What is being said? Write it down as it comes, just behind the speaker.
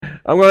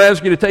I'm going to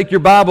ask you to take your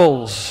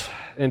Bibles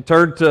and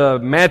turn to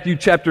Matthew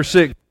chapter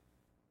 6.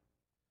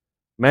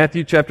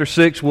 Matthew chapter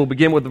 6, we'll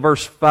begin with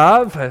verse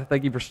 5.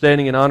 Thank you for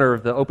standing in honor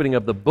of the opening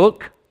of the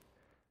book.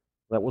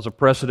 That was a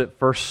precedent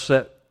first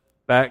set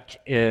back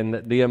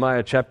in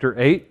Nehemiah chapter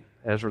 8.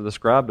 Ezra the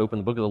scribe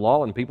opened the book of the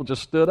law, and people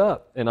just stood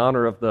up in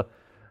honor of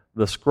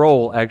the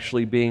scroll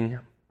actually being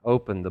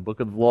opened, the book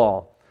of the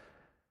law.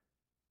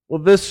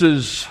 Well, this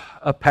is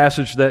a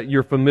passage that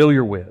you're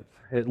familiar with,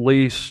 at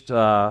least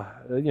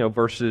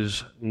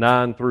verses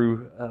 9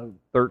 through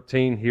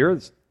 13 here.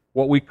 It's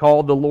what we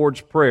call the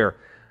Lord's Prayer.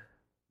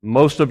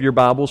 Most of your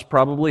Bibles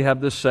probably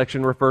have this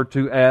section referred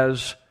to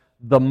as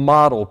the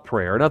model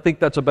prayer, and I think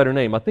that's a better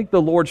name. I think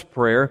the Lord's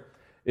Prayer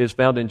is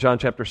found in John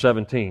chapter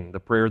 17, the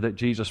prayer that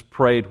Jesus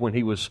prayed when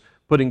he was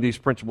putting these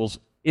principles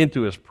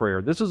into his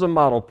prayer. This is a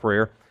model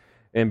prayer,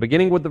 and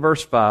beginning with the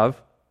verse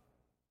 5,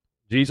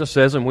 Jesus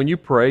says, "And when you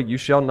pray, you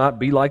shall not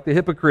be like the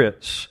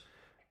hypocrites,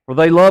 for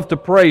they love to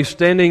pray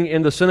standing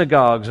in the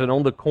synagogues and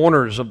on the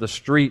corners of the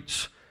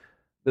streets,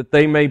 that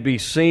they may be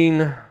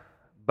seen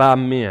by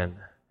men.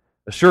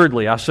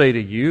 Assuredly, I say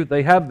to you,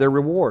 they have their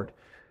reward.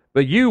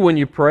 But you, when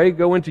you pray,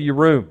 go into your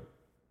room.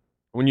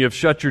 When you have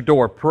shut your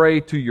door, pray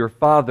to your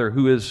Father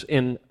who is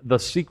in the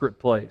secret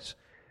place.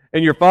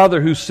 And your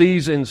Father who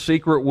sees in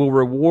secret will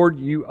reward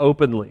you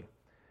openly.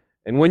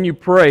 And when you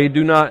pray,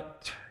 do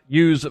not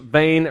use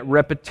vain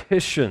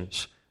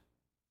repetitions."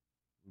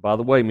 By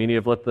the way, many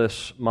have let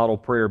this model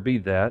prayer be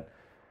that.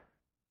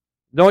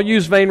 "Don't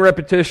use vain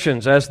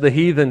repetitions as the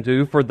heathen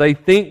do, for they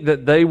think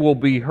that they will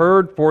be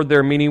heard for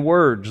their many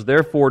words.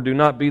 Therefore, do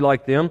not be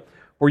like them,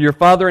 for your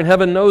Father in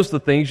heaven knows the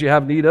things you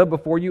have need of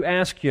before you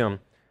ask Him.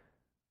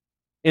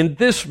 In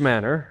this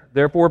manner,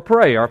 therefore,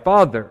 pray, Our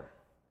Father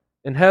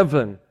in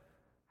heaven,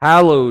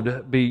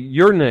 hallowed be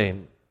your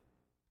name.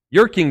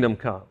 Your kingdom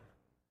come.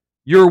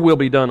 Your will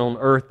be done on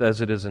earth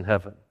as it is in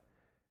heaven.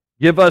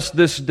 Give us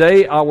this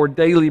day our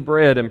daily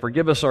bread, and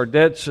forgive us our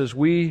debts as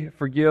we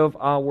forgive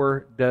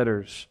our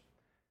debtors.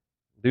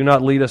 Do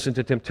not lead us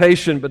into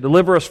temptation, but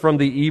deliver us from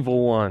the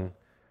evil one.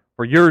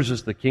 For yours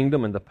is the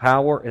kingdom and the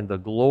power and the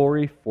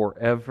glory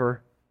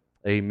forever.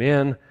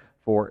 Amen."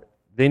 For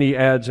then he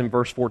adds in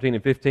verse 14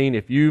 and 15,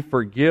 "If you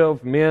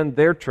forgive men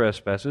their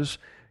trespasses,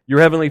 your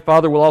heavenly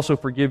Father will also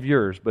forgive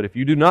yours. But if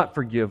you do not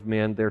forgive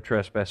men their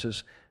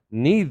trespasses,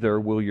 neither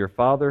will your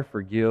Father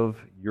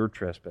forgive your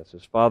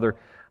trespasses." Father,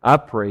 I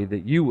pray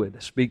that you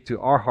would speak to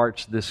our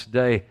hearts this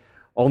day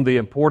on the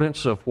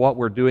importance of what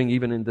we're doing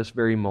even in this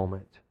very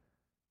moment,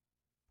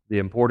 the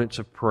importance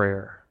of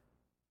prayer.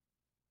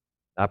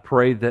 I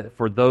pray that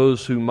for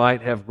those who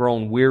might have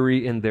grown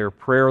weary in their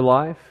prayer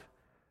life,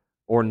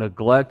 or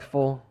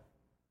neglectful,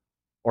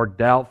 or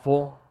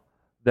doubtful,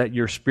 that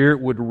your Spirit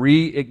would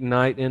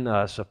reignite in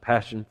us a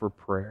passion for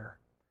prayer.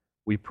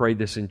 We pray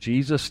this in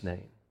Jesus'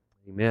 name.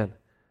 Amen.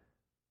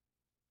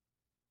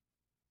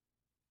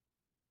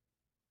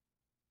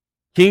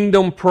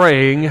 Kingdom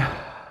praying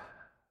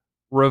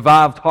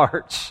revived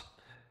hearts.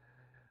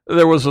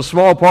 There was a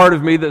small part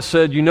of me that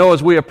said,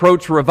 as we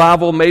approach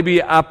revival,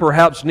 maybe I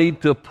perhaps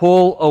need to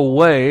pull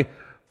away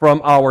from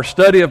our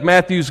study of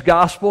Matthew's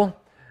gospel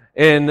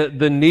and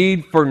the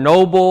need for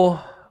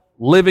noble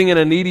living in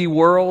a needy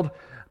world.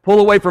 Pull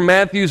away from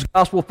Matthew's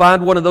gospel,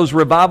 find one of those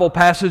revival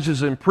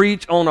passages and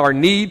preach on our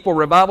need for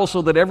revival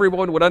so that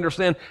everyone would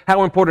understand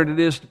how important it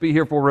is to be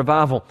here for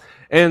revival.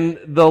 And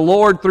the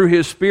Lord, through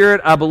His Spirit,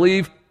 I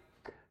believe,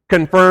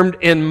 confirmed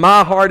in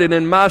my heart and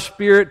in my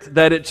spirit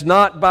that it's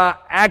not by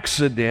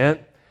accident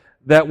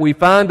that we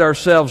find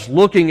ourselves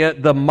looking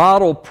at the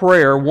model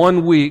prayer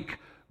 1 week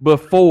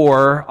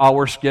before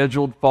our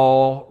scheduled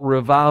fall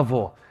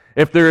revival.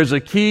 If there is a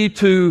key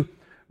to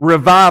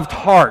revived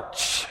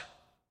hearts,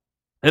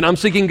 and I'm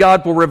seeking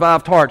God for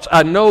revived hearts,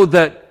 I know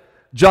that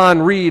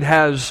John Reed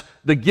has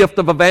the gift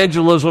of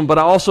evangelism, but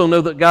I also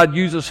know that God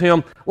uses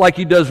him like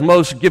He does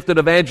most gifted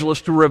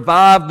evangelists to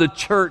revive the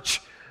church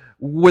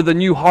with a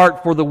new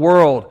heart for the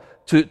world,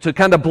 to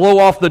kind of blow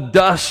off the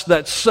dust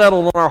that's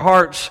settled on our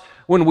hearts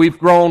when we've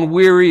grown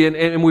weary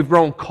and we've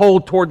grown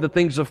cold toward the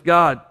things of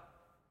God.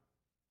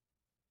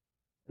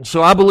 And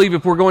so I believe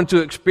if we're going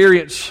to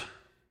experience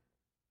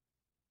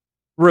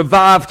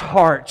revived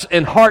hearts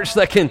and hearts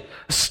that can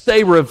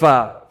stay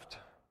revived,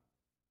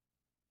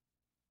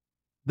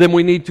 then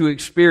we need to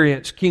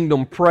experience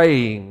kingdom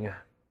praying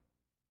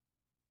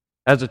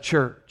as a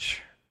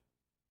church.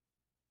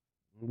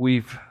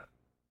 We've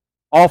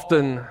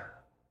often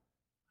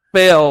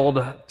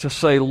failed to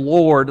say,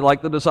 "Lord,"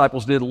 like the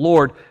disciples did,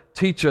 "Lord,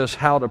 teach us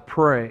how to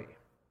pray."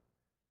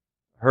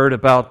 Heard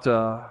about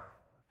a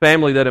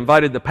family that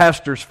invited the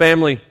pastor's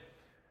family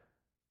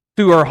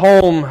to her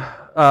home.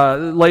 A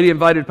lady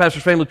invited the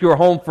pastor's family to her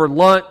home for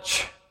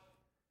lunch.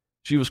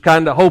 She was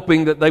kind of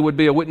hoping that they would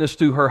be a witness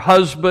to her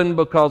husband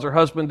because her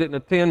husband didn't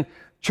attend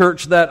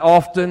church that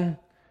often.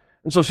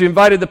 And so she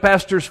invited the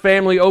pastor's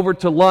family over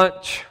to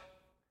lunch.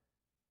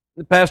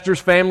 The pastor's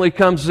family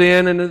comes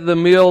in and the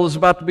meal is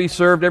about to be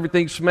served.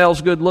 Everything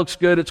smells good, looks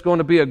good. It's going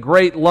to be a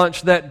great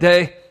lunch that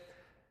day.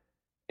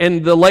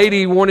 And the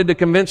lady wanted to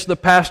convince the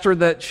pastor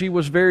that she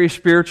was very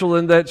spiritual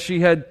and that she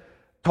had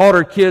taught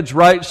her kids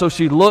right. So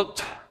she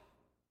looked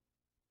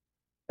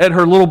at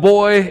her little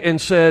boy and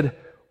said,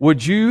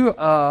 would you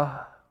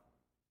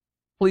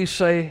please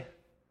say,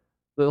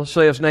 they'll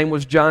say his name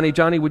was Johnny.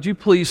 Johnny, would you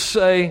please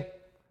say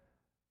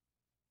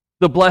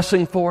the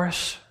blessing for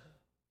us?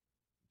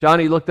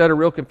 Johnny looked at her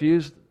real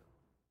confused.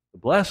 The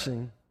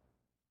blessing?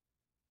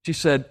 She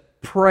said,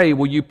 pray.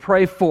 Will you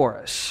pray for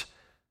us?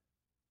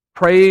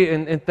 Pray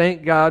and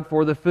thank God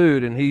for the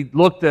food. And he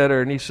looked at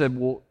her and he said,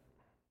 well,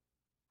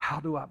 how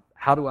do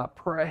I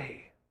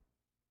pray?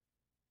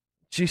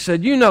 She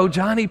said, you know,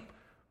 Johnny,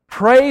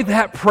 pray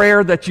that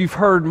prayer that you've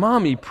heard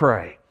Mommy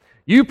pray.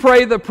 You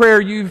pray the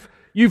prayer you've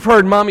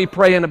heard Mommy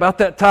pray. And about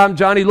that time,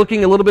 Johnny,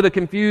 looking a little bit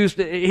confused,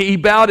 he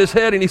bowed his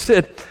head and he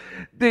said,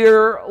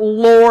 dear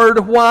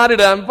Lord, why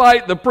did I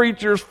invite the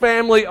preacher's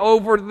family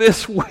over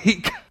this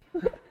week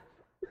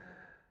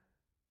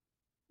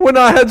when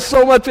I had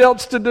so much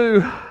else to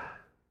do?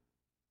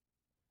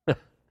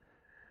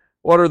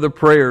 What are the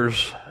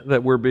prayers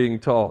that we're being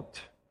taught?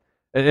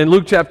 In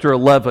Luke chapter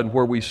 11,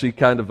 where we see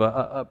kind of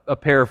a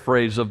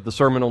paraphrase of the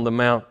Sermon on the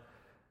Mount,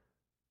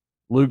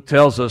 Luke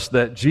tells us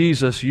that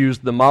Jesus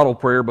used the model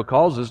prayer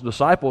because his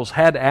disciples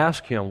had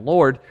asked him,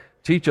 Lord,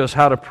 teach us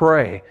how to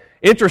pray.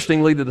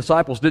 Interestingly, the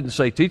disciples didn't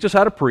say, teach us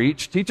how to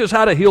preach, teach us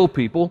how to heal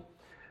people,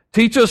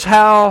 teach us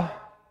how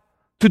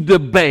to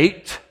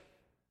debate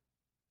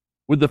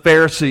with the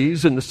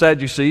Pharisees and the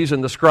Sadducees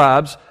and the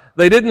scribes.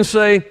 They didn't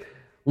say,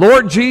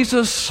 Lord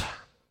Jesus,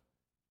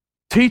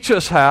 teach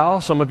us how.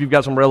 Some of you have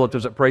got some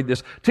relatives that prayed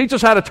this. Teach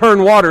us how to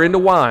turn water into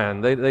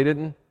wine. They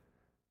didn't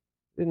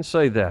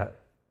say that.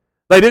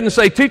 They didn't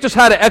say, teach us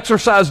how to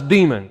exorcise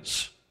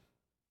demons.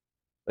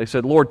 They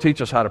said, Lord,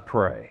 teach us how to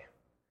pray.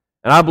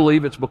 And I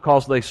believe it's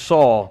because they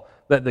saw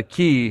that the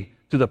key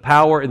to the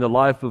power in the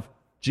life of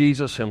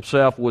Jesus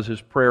himself was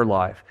his prayer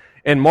life.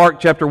 In Mark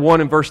chapter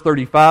 1 and verse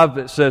 35,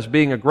 it says,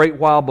 being a great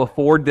while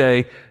before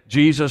day,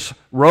 Jesus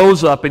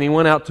rose up and he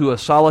went out to a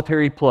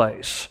solitary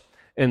place,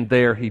 and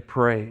there he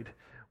prayed.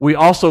 We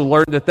also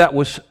learned that that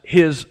was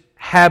his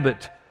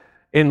habit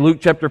in Luke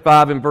chapter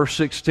 5 and verse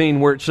 16,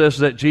 where it says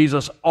that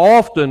Jesus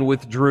often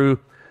withdrew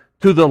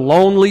to the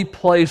lonely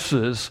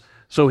places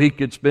so he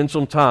could spend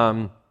some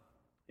time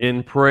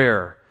in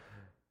prayer.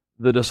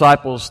 The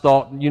disciples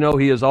thought,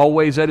 he is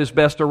always at his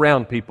best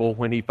around people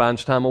when he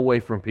finds time away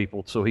from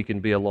people so he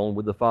can be alone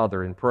with the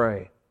Father and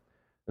pray.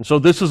 And so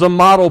this is a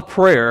model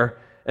prayer,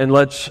 and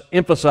let's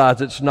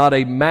emphasize it's not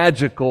a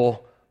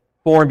magical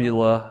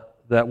formula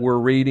that we're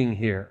reading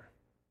here.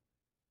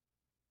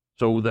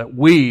 So that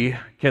we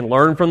can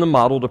learn from the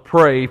model to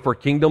pray for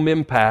kingdom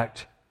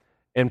impact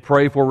and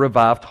pray for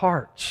revived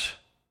hearts.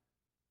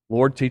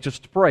 Lord, teach us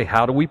to pray.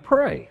 How do we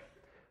pray?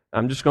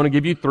 I'm just going to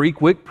give you 3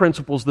 quick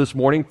principles this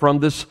morning from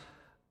this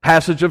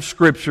passage of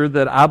Scripture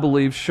that I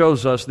believe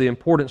shows us the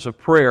importance of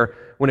prayer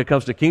when it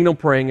comes to kingdom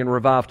praying and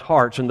revived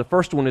hearts. And the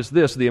first one is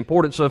this, the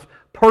importance of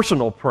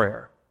personal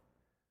prayer.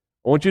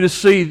 I want you to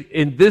see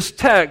in this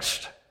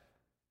text,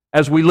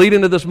 as we lead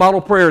into this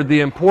model prayer,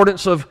 the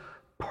importance of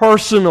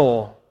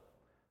personal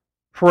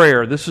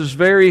prayer. This is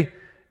very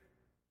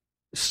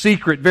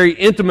secret, very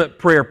intimate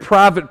prayer,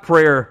 private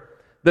prayer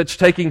that's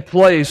taking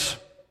place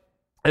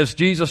as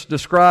Jesus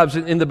describes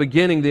in the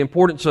beginning, the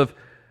importance of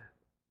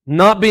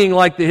not being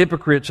like the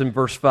hypocrites in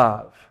verse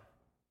 5.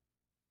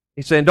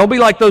 He's saying, don't be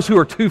like those who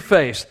are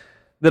two-faced,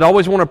 that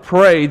always want to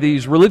pray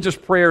these religious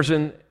prayers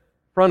in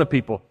front of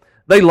people.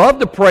 They love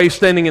to pray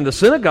standing in the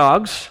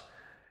synagogues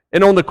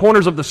and on the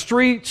corners of the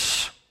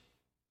streets,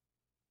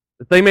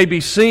 that they may be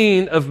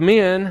seen of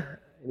men.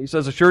 And he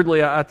says,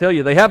 assuredly, I tell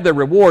you, they have their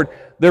reward.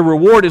 Their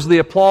reward is the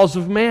applause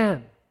of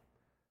man.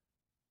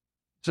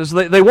 He says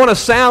they want to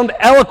sound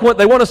eloquent,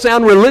 they want to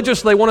sound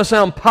religious, they want to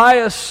sound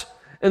pious,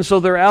 and so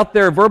they're out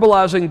there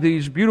verbalizing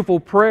these beautiful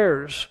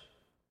prayers.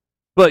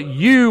 But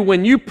you,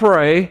 when you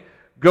pray,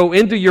 go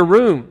into your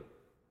room.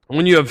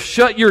 When you have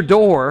shut your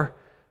door,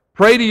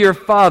 pray to your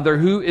Father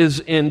who is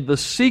in the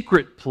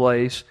secret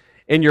place,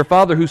 and your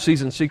Father who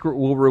sees in secret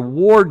will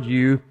reward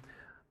you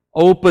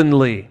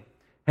openly.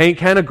 Hank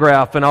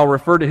Hanegraaff, and I'll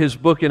refer to his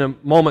book in a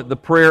moment, The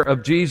Prayer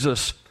of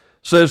Jesus,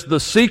 says the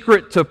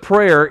secret to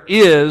prayer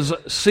is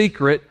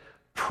secret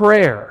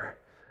prayer.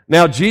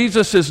 Now,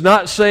 Jesus is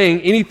not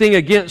saying anything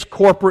against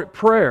corporate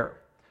prayer,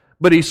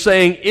 but he's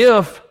saying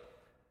if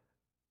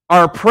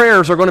our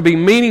prayers are going to be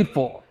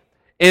meaningful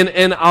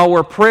and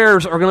our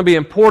prayers are going to be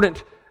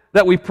important,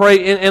 that we pray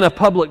in a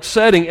public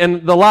setting,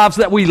 and the lives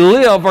that we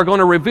live are going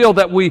to reveal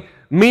that we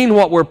mean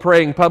what we're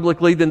praying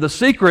publicly, then the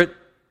secret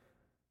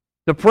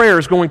to prayer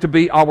is going to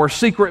be our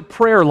secret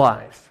prayer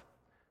life.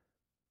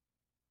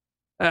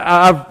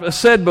 I've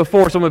said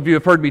before, some of you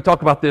have heard me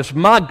talk about this,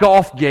 my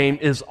golf game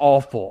is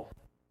awful.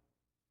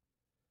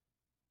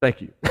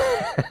 Thank you.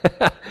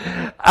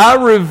 I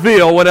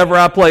reveal whenever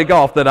I play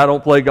golf that I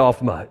don't play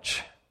golf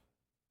much.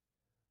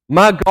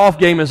 My golf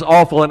game is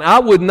awful, and I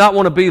would not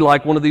want to be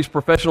like one of these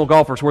professional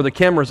golfers where the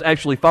cameras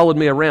actually followed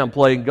me around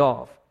playing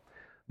golf.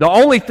 The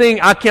only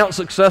thing I count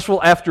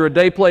successful after a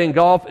day playing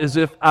golf is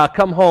if I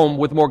come home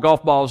with more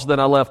golf balls than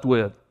I left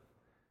with.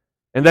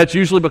 And that's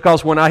usually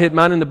because when I hit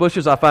mine in the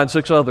bushes, I find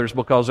 6 others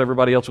because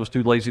everybody else was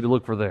too lazy to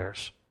look for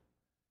theirs.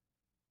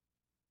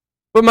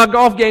 But my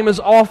golf game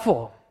is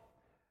awful.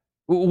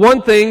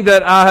 One thing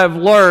that I have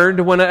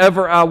learned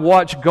whenever I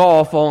watch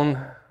golf on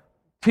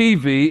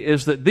TV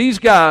is that these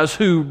guys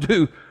who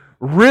do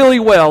really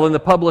well in the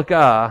public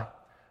eye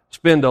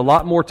spend a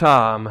lot more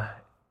time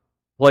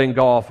playing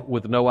golf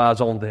with no eyes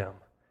on them.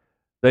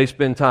 They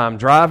spend time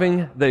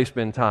driving, they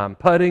spend time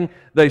putting,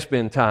 they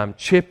spend time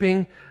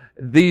chipping.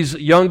 These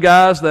young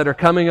guys that are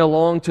coming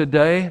along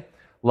today,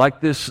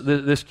 like this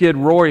kid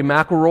Rory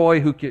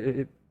McIlroy, who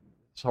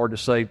it's hard to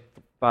say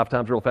 5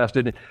 times real fast,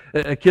 isn't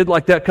it? A kid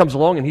like that comes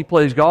along and he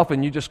plays golf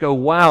and you just go,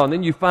 wow. And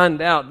then you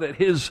find out that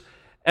his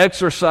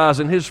exercise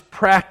and his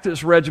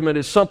practice regimen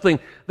is something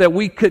that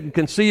we couldn't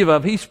conceive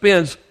of. He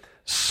spends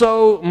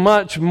so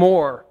much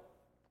more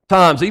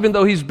times, even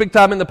though he's big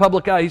time in the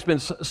public eye, he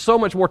spends so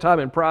much more time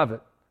in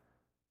private,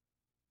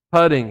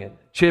 putting and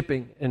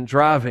chipping and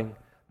driving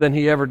than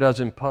he ever does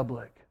in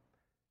public.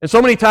 And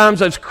so many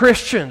times as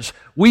Christians,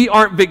 we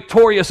aren't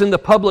victorious in the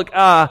public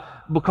eye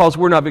because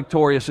we're not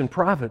victorious in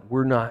private.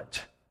 We're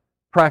not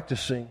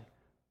practicing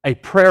a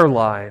prayer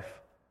life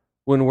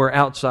when we're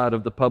outside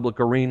of the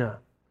public arena.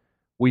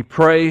 We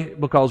pray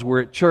because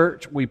we're at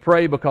church. We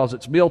pray because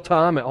it's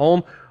mealtime at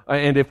home.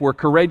 And if we're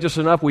courageous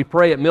enough, we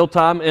pray at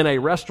mealtime in a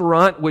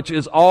restaurant, which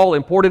is all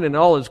important and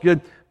all is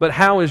good. But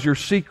how is your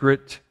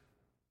secret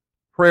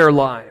prayer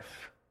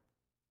life?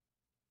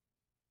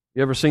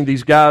 You ever seen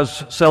these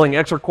guys selling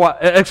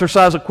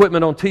exercise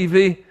equipment on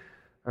TV?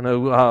 I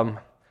know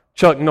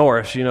Chuck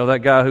Norris, you know, that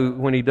guy who,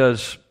 when he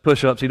does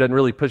push-ups, he doesn't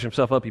really push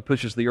himself up, he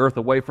pushes the earth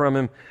away from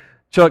him.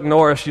 Chuck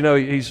Norris, you know,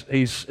 he's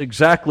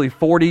exactly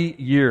 30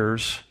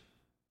 years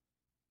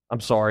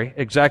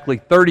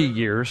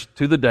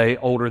to the day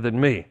older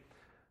than me.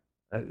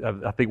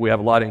 I think we have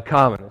a lot in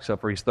common,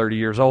 except for he's 30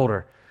 years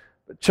older.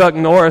 But Chuck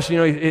Norris, you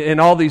know, and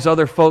all these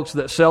other folks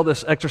that sell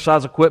this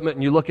exercise equipment,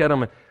 and you look at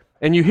them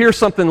and you hear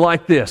something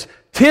like this: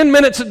 10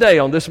 minutes a day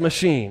on this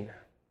machine.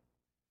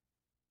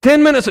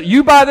 10 minutes,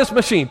 you buy this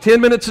machine, 10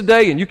 minutes a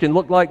day, and you can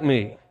look like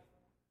me.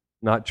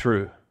 Not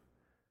true.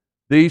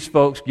 These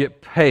folks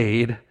get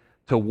paid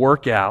to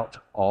work out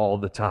all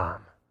the time.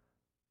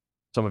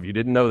 Some of you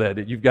didn't know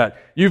that. You've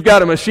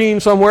got a machine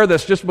somewhere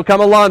that's just become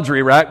a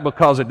laundry rack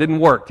because it didn't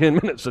work 10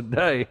 minutes a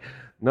day.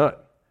 No,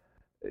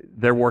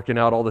 they're working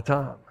out all the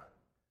time.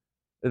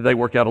 They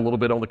work out a little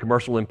bit on the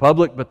commercial in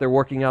public, but they're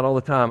working out all the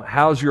time.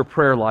 How's your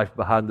prayer life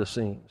behind the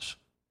scenes?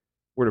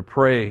 We're to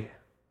pray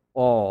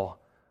all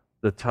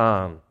the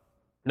time.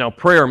 Now,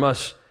 prayer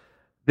must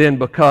then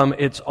become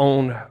its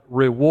own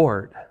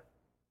reward.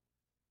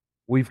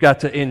 We've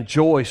got to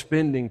enjoy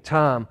spending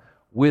time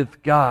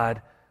with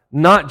God,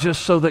 not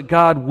just so that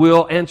God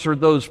will answer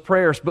those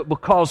prayers, but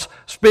because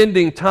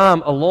spending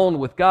time alone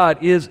with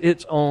God is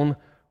its own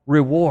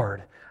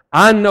reward.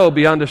 I know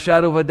beyond a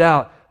shadow of a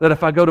doubt that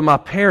if I go to my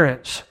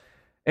parents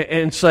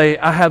and say,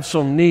 I have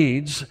some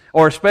needs,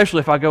 or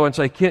especially if I go and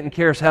say, Kent and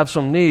Karis have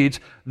some needs,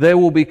 they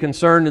will be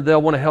concerned and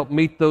they'll want to help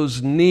meet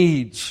those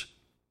needs.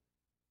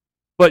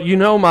 But you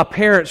know, my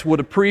parents would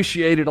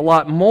appreciate it a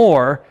lot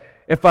more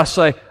if I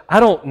say, I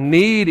don't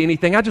need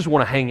anything, I just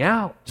want to hang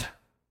out.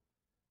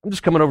 I'm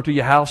just coming over to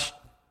your house,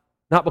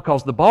 not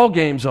because the ball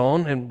game's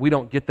on and we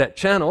don't get that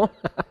channel.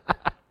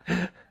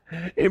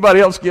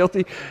 Anybody else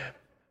guilty?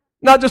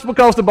 Not just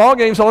because the ball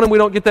game's on and we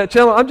don't get that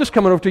channel. I'm just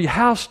coming over to your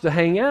house to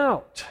hang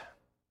out.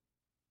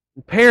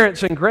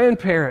 Parents and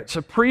grandparents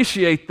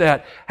appreciate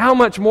that. How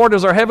much more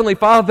does our Heavenly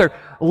Father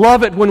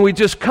love it when we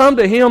just come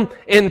to Him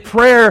in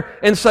prayer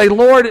and say,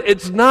 Lord,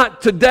 it's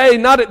not today,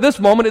 not at this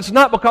moment, it's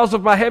not because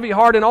of my heavy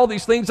heart and all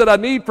these things that I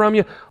need from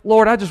you.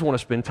 Lord, I just want to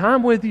spend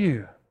time with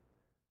you.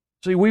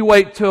 See, we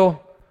wait till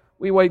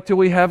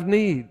we have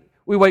need.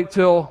 We wait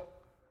till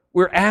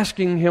we're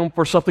asking Him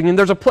for something. And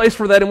there's a place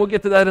for that, and we'll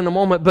get to that in a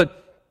moment. But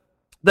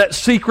that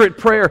secret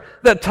prayer,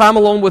 that time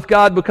alone with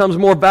God becomes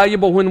more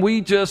valuable when we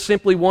just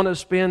simply want to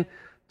spend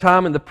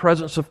time in the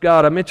presence of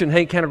God. I mentioned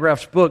Hank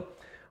Hanegraaff's book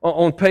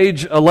on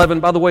page 11.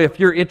 By the way, if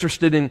you're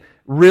interested in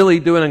really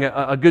doing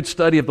a good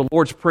study of the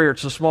Lord's Prayer,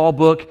 it's a small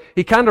book.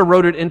 He kind of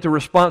wrote it into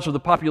response to the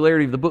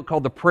popularity of the book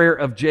called The Prayer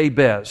of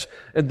Jabez.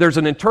 And there's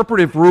an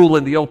interpretive rule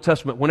in the Old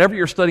Testament. Whenever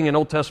you're studying an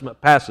Old Testament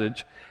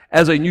passage,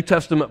 as a New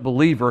Testament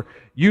believer,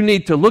 you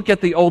need to look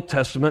at the Old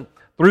Testament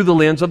through the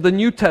lens of the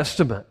New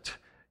Testament.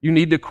 You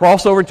need to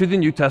cross over to the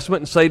New Testament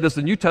and say, does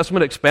the New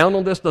Testament expound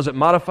on this? Does it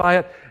modify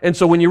it? And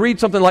so when you read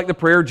something like the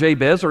prayer of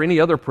Jabez or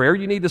any other prayer,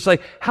 you need to say,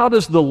 how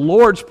does the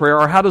Lord's Prayer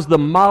or how does the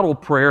model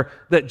prayer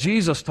that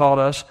Jesus taught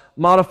us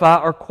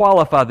modify or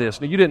qualify this?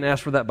 Now, you didn't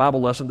ask for that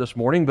Bible lesson this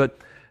morning, but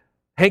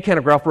Hank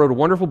Hanegraaff wrote a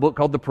wonderful book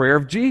called The Prayer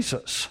of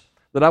Jesus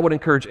that I would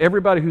encourage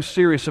everybody who's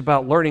serious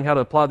about learning how to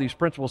apply these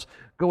principles,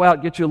 go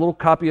out, get you a little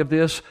copy of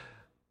this,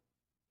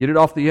 get it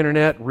off the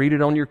internet, read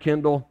it on your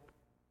Kindle.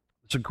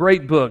 It's a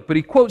great book, but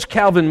he quotes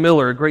Calvin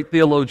Miller, a great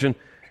theologian,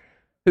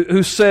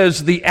 who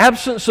says, the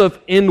absence of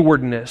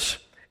inwardness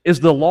is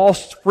the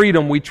lost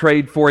freedom we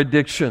trade for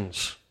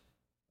addictions.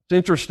 It's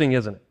interesting,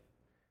 isn't it?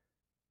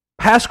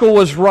 Pascal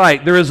was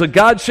right. There is a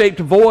God-shaped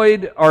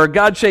void or a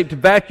God-shaped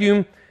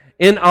vacuum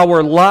in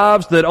our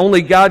lives that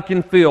only God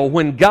can fill.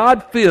 When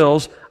God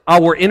fills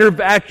our inner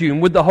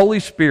vacuum with the Holy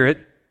Spirit,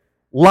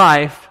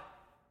 life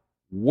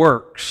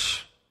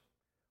works.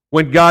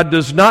 When God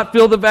does not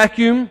fill the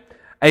vacuum,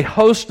 a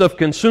host of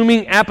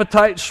consuming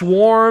appetites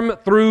swarm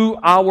through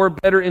our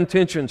better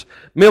intentions.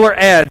 Miller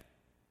adds,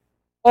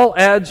 all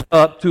adds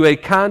up to a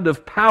kind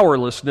of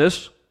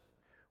powerlessness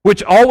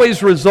which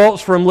always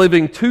results from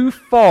living too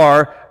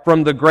far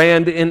from the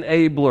grand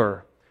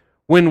enabler.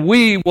 When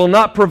we will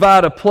not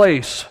provide a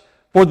place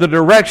for the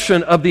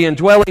direction of the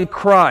indwelling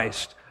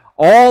Christ,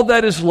 all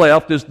that is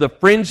left is the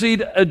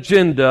frenzied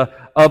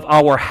agenda of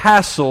our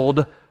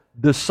hassled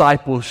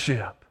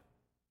discipleship.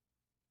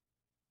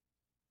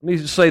 Let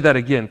me say that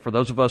again for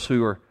those of us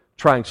who are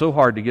trying so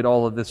hard to get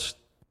all of this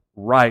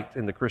right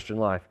in the Christian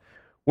life.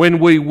 When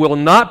we will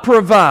not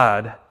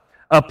provide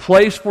a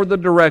place for the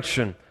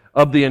direction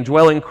of the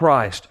indwelling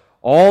Christ,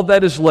 all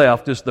that is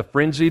left is the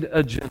frenzied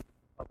agenda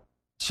of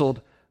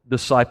hassled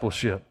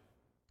discipleship.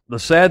 The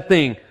sad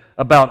thing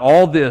about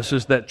all this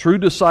is that true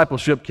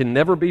discipleship can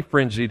never be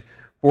frenzied,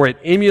 for it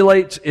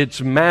emulates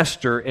its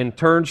master and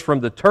turns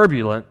from the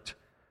turbulent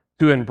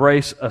to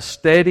embrace a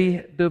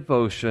steady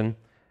devotion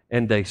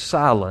and a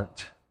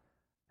silent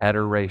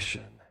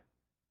adoration.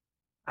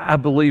 I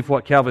believe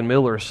what Calvin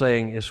Miller is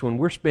saying is when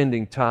we're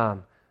spending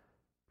time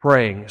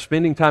praying,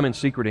 spending time in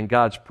secret in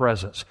God's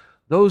presence,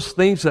 those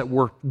things that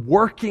we're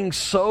working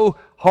so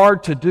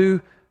hard to do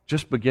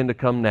just begin to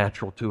come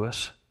natural to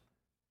us.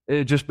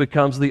 It just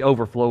becomes the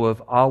overflow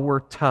of our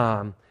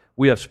time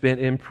we have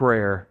spent in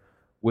prayer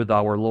with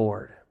our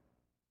Lord.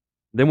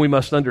 Then we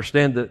must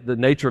understand the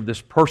nature of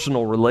this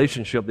personal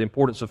relationship, the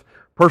importance of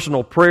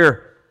personal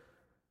prayer.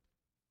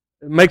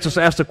 It makes us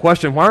ask the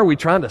question, why are we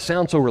trying to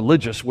sound so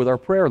religious with our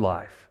prayer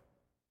life?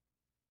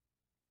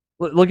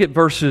 Look at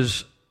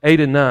verses 8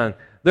 and 9.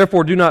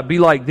 Therefore, do not be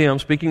like them,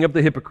 speaking of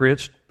the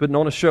hypocrites, putting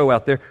on a show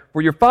out there,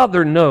 for your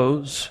Father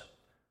knows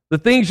the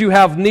things you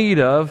have need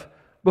of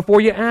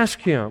before you ask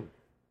Him.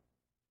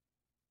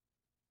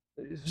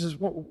 He says,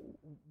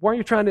 why are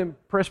you trying to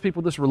impress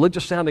people with this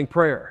religious-sounding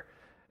prayer?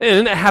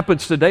 And it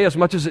happens today as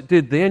much as it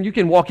did then. You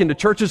can walk into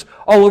churches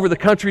all over the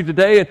country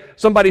today and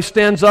somebody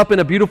stands up in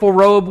a beautiful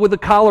robe with a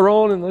collar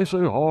on and they say,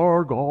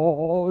 our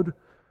God.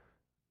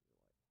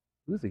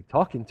 Who is he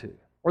talking to?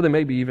 Or they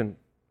maybe even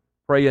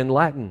pray in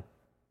Latin.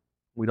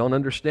 We don't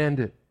understand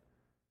it.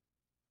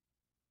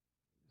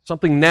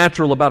 Something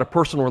natural about a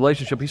personal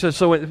relationship. He says,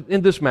 so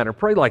in this matter,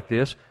 pray like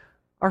this,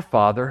 our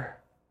Father.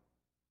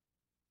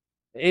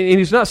 And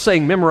he's not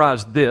saying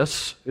memorize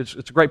this. It's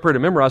a great prayer to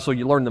memorize so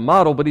you learn the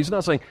model, but he's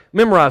not saying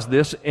memorize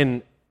this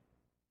and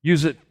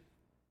use it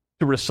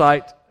to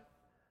recite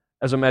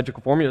as a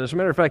magical formula. As a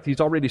matter of fact, he's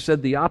already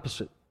said the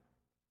opposite.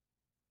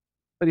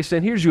 But he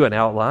said, here's you an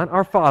outline.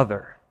 Our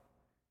Father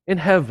in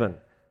heaven,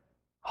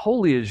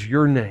 holy is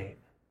your name.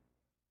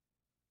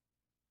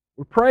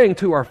 We're praying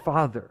to our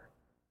Father.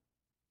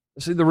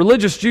 See, the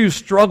religious Jews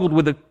struggled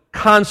with the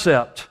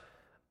concept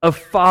of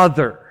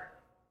Father.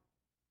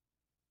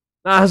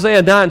 Now,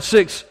 Isaiah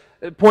 9:6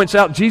 points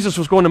out Jesus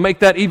was going to make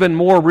that even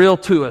more real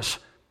to us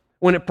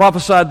when it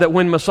prophesied that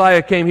when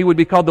Messiah came, He would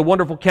be called the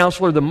Wonderful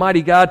Counselor, the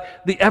Mighty God,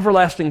 the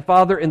Everlasting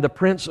Father, and the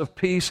Prince of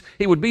Peace.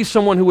 He would be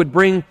someone who would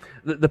bring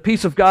the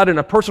peace of God and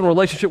a personal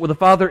relationship with the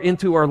Father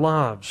into our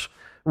lives.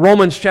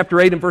 Romans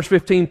chapter 8 and verse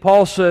 15,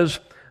 Paul says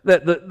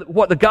that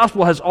what the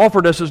gospel has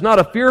offered us is not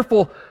a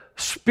fearful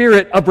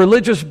spirit of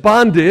religious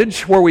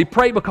bondage where we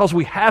pray because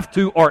we have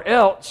to or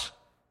else.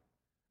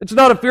 It's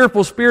not a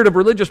fearful spirit of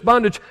religious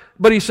bondage,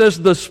 but he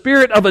says the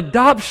spirit of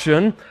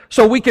adoption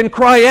so we can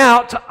cry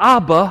out to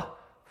Abba,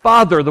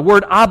 Father. The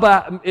word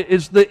Abba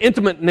is the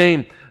intimate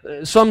name.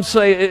 Some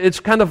say it's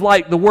kind of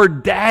like the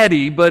word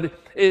daddy, but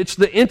it's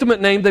the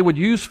intimate name they would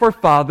use for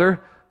father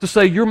to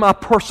say, you're my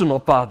personal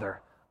father.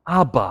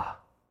 Abba,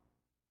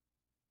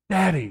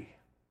 daddy.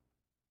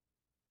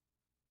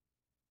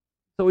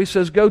 So he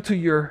says, go to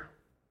your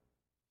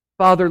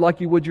father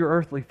like you would your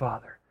earthly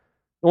father.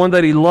 The one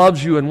that He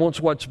loves you and wants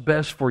what's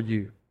best for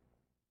you.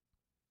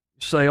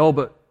 You say, oh,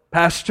 but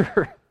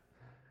Pastor,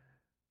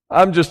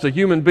 I'm just a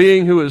human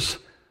being who is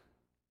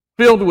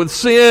filled with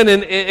sin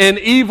and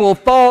evil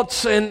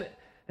thoughts, and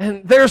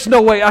there's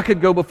no way I could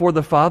go before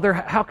the Father.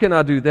 How can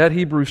I do that?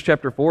 Hebrews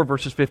chapter 4,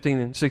 verses 15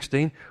 and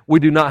 16.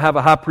 We do not have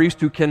a high priest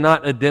who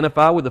cannot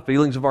identify with the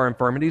feelings of our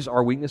infirmities,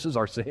 our weaknesses,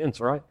 our sins,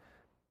 right?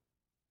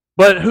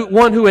 But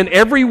one who in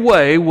every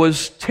way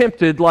was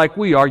tempted like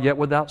we are, yet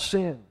without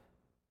sin.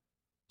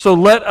 So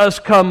let us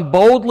come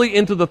boldly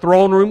into the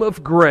throne room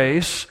of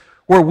grace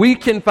where we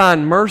can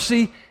find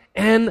mercy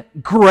and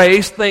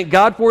grace. Thank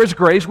God for His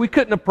grace. We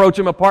couldn't approach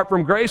Him apart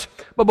from grace,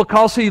 but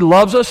because He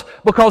loves us,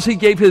 because He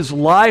gave His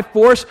life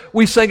for us,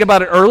 we sang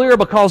about it earlier,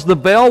 because the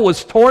veil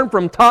was torn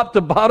from top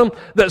to bottom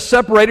that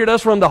separated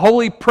us from the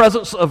holy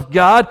presence of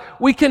God,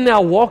 we can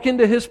now walk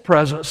into His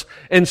presence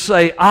and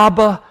say,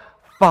 Abba,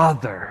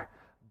 Father,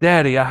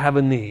 Daddy, I have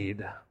a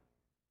need.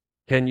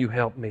 Can you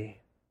help me?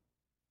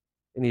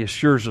 And He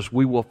assures us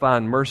we will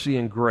find mercy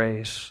and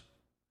grace.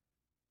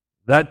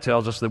 That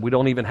tells us that we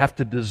don't even have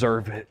to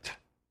deserve it.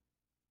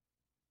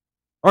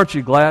 Aren't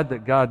you glad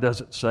that God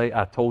doesn't say,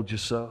 I told you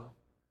so,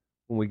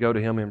 when we go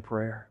to Him in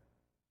prayer?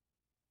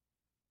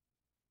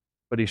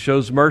 But He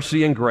shows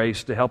mercy and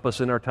grace to help us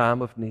in our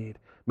time of need.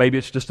 Maybe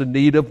it's just a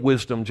need of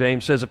wisdom.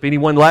 James says, if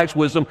anyone lacks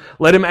wisdom,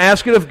 let him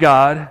ask it of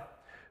God,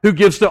 who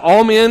gives to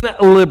all men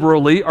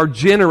liberally or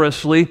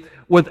generously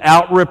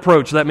without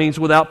reproach. That means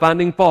without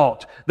finding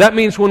fault. That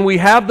means when we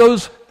have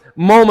those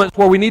moments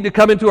where we need to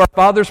come into our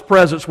Father's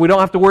presence, we don't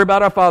have to worry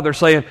about our Father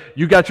saying,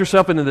 you got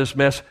yourself into this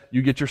mess,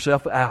 you get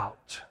yourself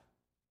out.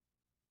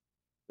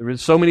 There been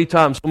so many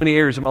times, so many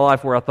areas in my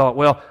life where I thought,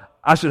 well,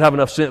 I should have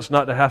enough sense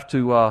not to have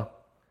to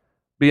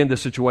be in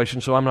this situation,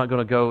 so I'm not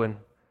going to go and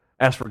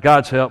ask for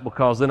God's help,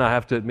 because then I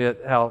have to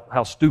admit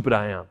how stupid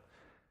I am.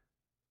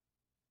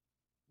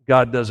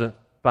 God doesn't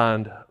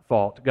find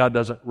fault. God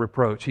doesn't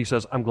reproach. He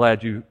says, I'm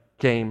glad you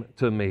came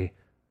to me.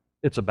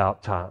 It's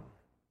about time.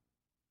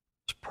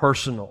 It's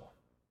personal.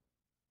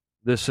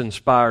 This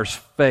inspires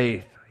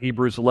faith.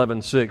 Hebrews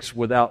 11:6,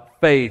 without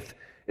faith,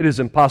 it is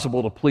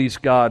impossible to please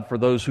God, for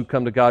those who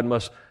come to God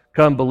must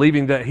come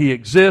believing that He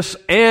exists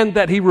and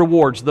that He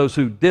rewards those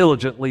who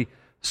diligently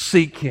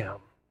seek Him.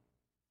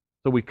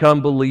 So we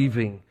come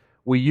believing.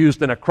 We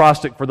used an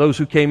acrostic for those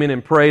who came in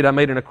and prayed. I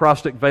made an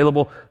acrostic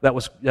available that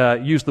was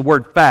used the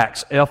word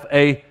facts,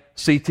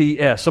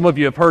 F-A-C-T-S. Some of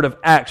you have heard of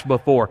ACTS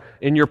before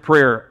in your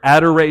prayer.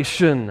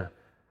 Adoration,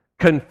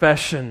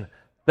 confession,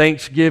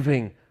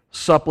 thanksgiving,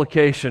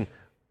 supplication.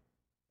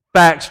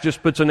 Facts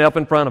just puts an F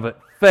in front of it.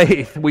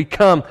 Faith. We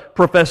come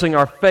professing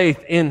our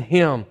faith in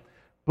Him,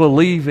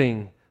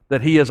 believing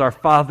that He is our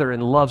Father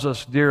and loves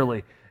us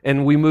dearly.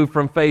 And we move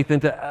from faith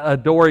into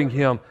adoring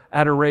Him,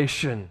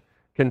 adoration,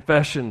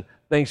 confession,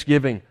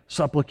 thanksgiving,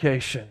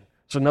 supplication.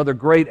 It's another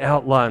great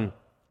outline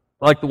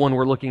like the one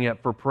we're looking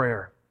at for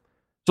prayer.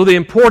 So the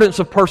importance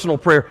of personal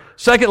prayer.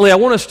 Secondly, I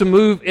want us to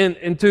move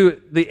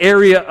into the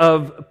area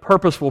of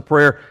purposeful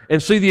prayer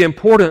and see the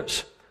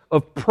importance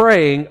of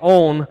praying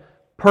on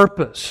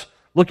purpose.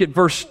 Look at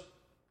verse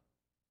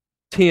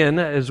 10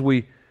 as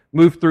we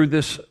move through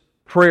this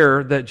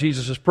prayer that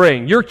Jesus is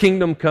praying. Your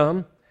kingdom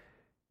come,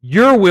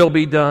 your will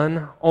be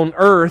done on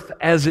earth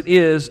as it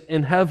is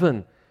in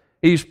heaven.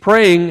 He's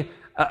praying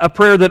a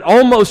prayer that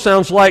almost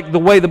sounds like the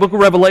way the book of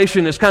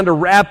Revelation is kind of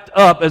wrapped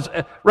up, as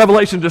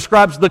Revelation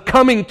describes the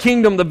coming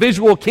kingdom, the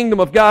visual kingdom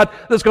of God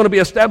that's going to be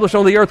established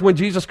on the earth when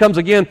Jesus comes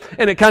again.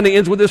 And it kind of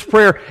ends with this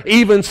prayer,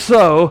 even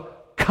so,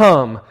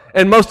 come.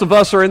 And most of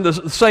us are in the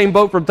same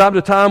boat from time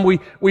to time.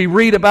 We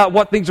read about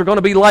what things are going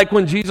to be like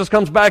when Jesus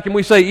comes back, and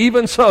we say,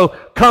 even so,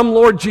 come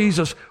Lord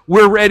Jesus.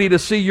 We're ready to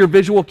see your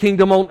visual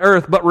kingdom on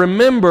earth. But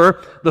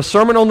remember, the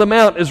Sermon on the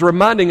Mount is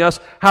reminding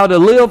us how to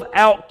live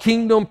out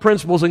kingdom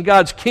principles and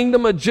God's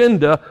kingdom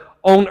agenda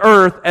on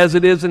earth as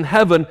it is in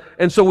heaven.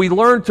 And so we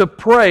learn to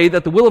pray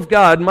that the will of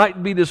God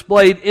might be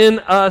displayed in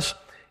us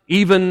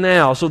even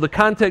now. So the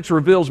context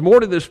reveals more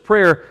to this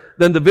prayer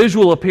than the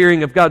visual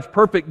appearing of God's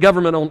perfect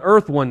government on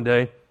earth one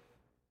day.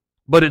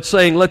 But it's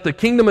saying, let the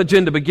kingdom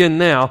agenda begin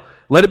now.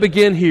 Let it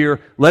begin here.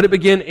 Let it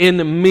begin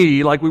in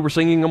me, like we were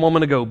singing a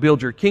moment ago.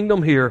 Build your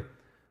kingdom here.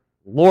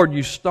 Lord,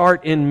 you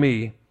start in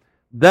me.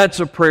 That's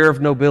a prayer of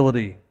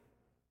nobility.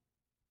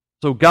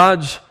 So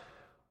God's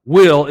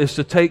will is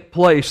to take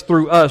place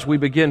through us. We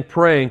begin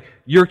praying,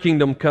 your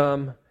kingdom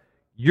come,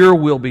 your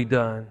will be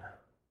done.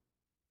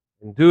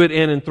 And do it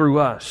in and through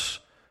us.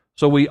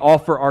 So we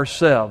offer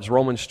ourselves.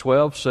 Romans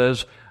 12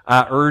 says,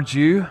 I urge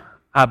you,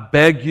 I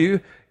beg you,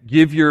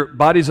 give your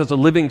bodies as a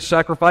living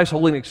sacrifice,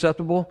 holy and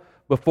acceptable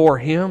before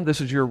Him. This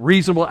is your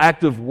reasonable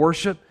act of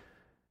worship.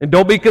 And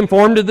don't be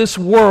conformed to this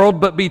world,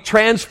 but be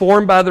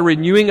transformed by the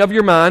renewing of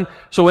your mind.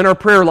 So in our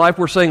prayer life,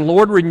 we're saying,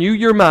 Lord, renew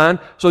your mind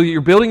so that you're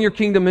building your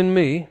kingdom in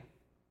me.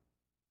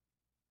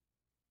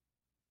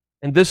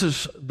 And this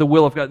is the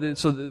will of God,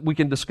 so that we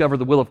can discover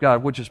the will of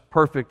God, which is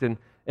perfect and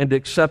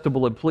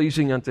acceptable and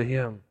pleasing unto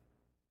Him.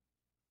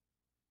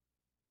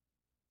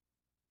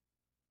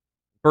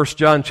 1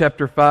 John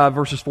chapter 5,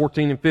 verses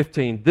 14 and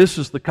 15. This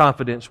is the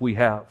confidence we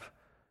have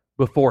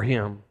before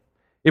Him.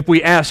 If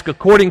we ask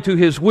according to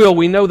His will,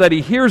 we know that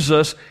He hears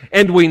us,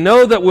 and we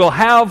know that we'll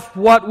have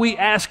what we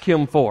ask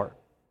Him for.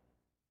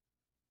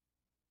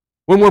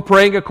 When we're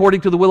praying according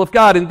to the will of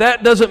God. And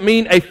that doesn't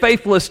mean a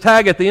faithless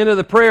tag at the end of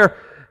the prayer,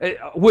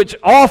 which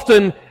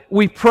often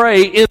we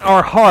pray in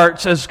our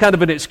hearts as kind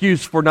of an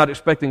excuse for not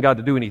expecting God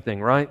to do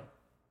anything, right?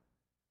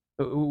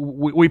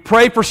 We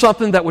pray for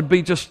something that would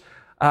be just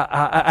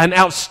an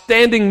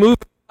outstanding move,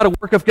 a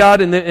work of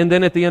God, and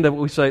then at the end of it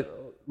we say,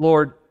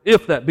 Lord,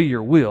 if that be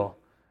your will.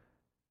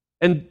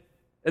 And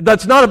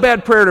that's not a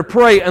bad prayer to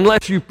pray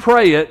unless you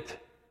pray it,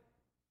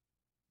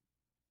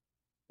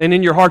 and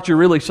in your heart you're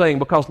really saying,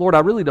 because Lord, I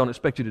really don't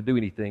expect you to do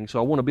anything, so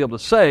I want to be able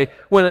to say,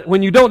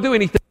 when you don't do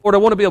anything, Lord, I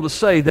want to be able to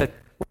say that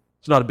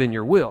it's not been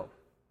your will.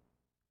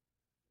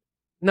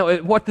 No,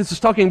 what this is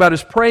talking about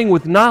is praying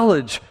with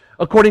knowledge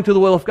according to the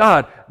will of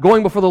God,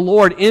 going before the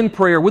Lord in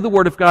prayer with the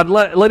Word of God,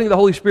 letting the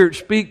Holy Spirit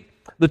speak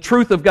the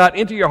truth of God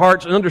into your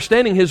hearts and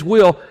understanding His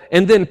will,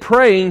 and then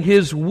praying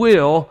His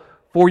will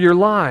for your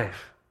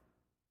life.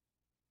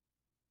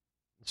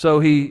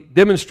 So He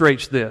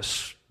demonstrates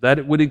this, that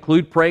it would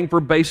include praying for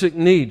basic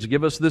needs.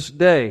 Give us this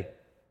day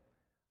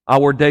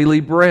our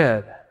daily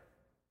bread.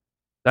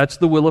 That's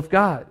the will of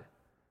God.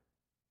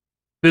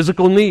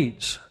 Physical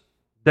needs,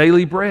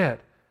 daily bread.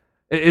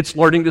 It's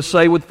learning to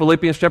say with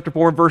Philippians chapter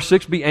 4 and verse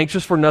 6, be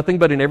anxious for nothing,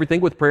 but in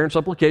everything with prayer and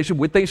supplication,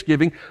 with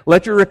thanksgiving,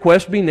 let your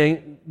requests be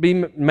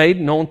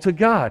made known to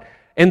God.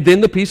 And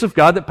then the peace of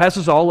God that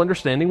passes all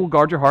understanding will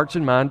guard your hearts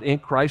and mind in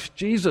Christ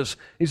Jesus.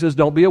 He says,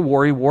 don't be a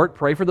worrywart,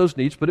 pray for those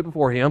needs, put it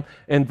before Him.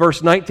 And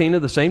verse 19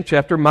 of the same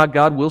chapter, my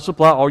God will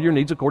supply all your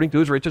needs according to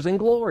His riches in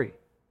glory.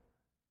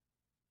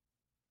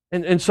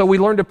 And so we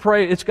learn to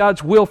pray. It's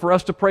God's will for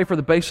us to pray for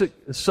the basic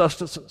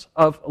sustenance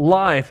of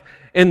life.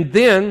 And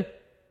then,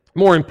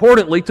 more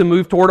importantly, to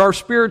move toward our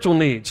spiritual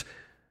needs.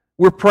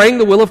 We're praying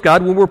the will of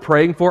God when we're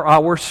praying for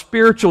our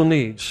spiritual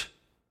needs.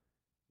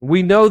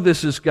 We know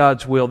this is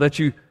God's will, that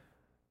you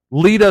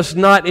lead us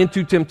not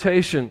into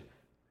temptation,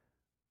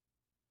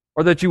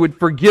 or that you would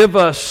forgive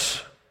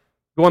us,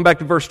 going back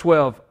to verse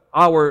 12,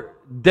 our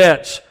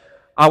debts,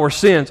 our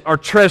sins, our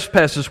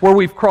trespasses, where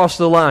we've crossed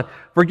the line.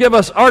 Forgive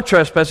us our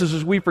trespasses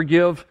as we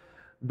forgive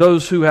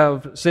those who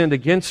have sinned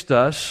against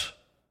us.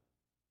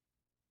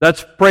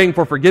 That's praying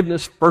for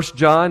forgiveness. 1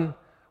 John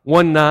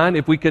 1:9.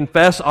 If we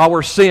confess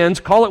our sins,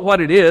 call it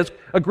what it is,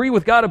 agree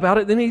with God about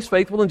it, then He's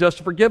faithful and just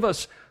to forgive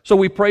us. So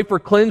we pray for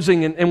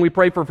cleansing and we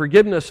pray for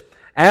forgiveness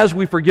as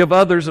we forgive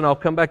others, and I'll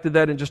come back to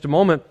that in just a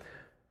moment.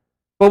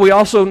 But we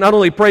also not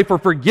only pray for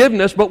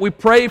forgiveness, but we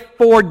pray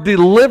for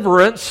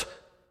deliverance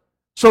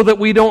so that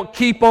we don't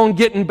keep on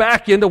getting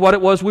back into what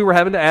it was we were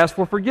having to ask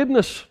for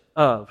forgiveness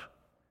of.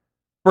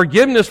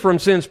 Forgiveness from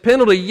sin's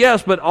penalty,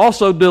 yes, but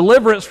also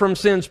deliverance from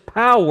sin's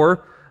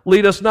power.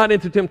 Lead us not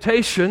into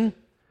temptation,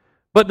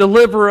 but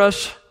deliver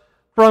us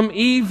from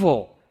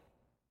evil.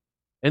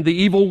 And the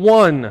evil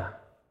one,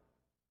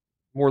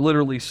 more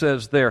literally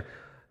says there.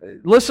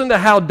 Listen to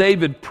how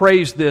David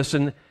prays this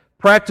and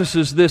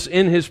practices this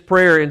in his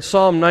prayer in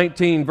Psalm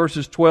 19,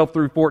 verses 12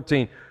 through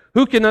 14.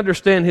 Who can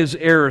understand his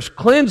errors?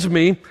 Cleanse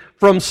me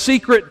from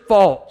secret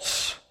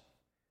faults.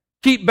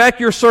 Keep back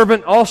your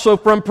servant also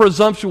from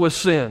presumptuous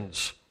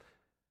sins.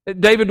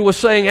 David was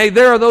saying, hey,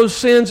 there are those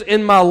sins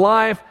in my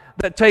life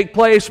that take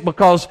place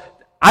because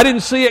I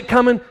didn't see it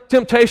coming.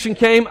 Temptation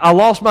came. I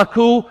lost my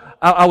cool.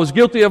 I was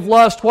guilty of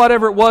lust.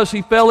 Whatever it was,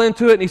 he fell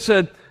into it and he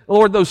said,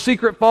 Lord, those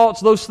secret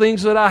faults, those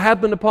things that I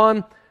happened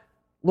upon,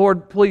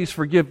 Lord, please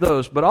forgive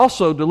those. But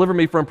also deliver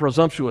me from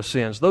presumptuous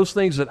sins. Those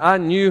things that I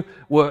knew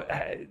were,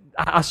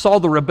 I saw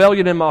the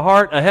rebellion in my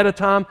heart ahead of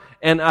time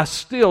and I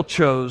still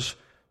chose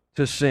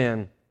to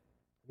sin.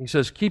 He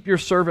says, keep your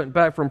servant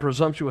back from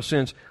presumptuous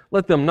sins.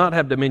 Let them not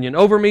have dominion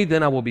over me.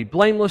 Then I will be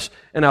blameless,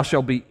 and I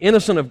shall be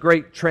innocent of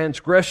great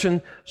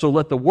transgression. So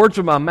let the words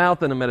of my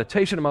mouth and the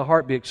meditation of my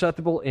heart be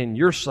acceptable in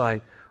your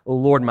sight, O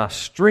Lord, my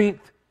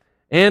strength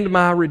and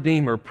my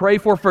Redeemer. Pray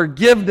for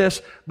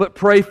forgiveness, but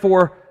pray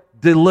for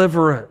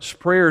deliverance.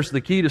 Prayer is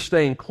the key to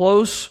staying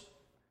close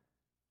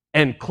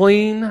and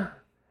clean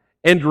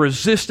and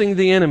resisting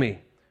the enemy.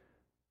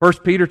 1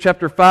 Peter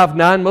chapter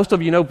 5:9, most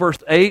of you know verse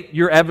 8,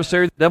 your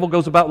adversary, the devil,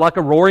 goes about like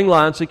a roaring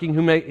lion, seeking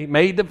whom he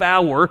may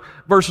devour.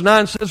 Verse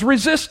 9 says,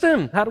 resist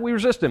him. How do we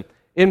resist him?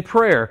 In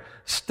prayer.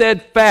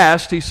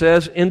 Steadfast, he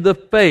says, in the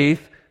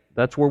faith,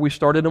 that's where we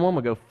started a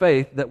moment ago,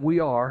 faith that we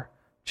are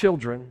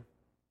children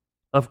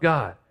of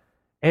God,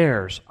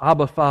 heirs,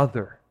 Abba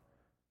Father.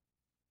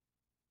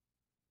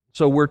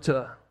 So we're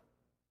to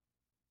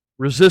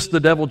resist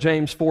the devil,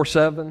 James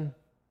 4:7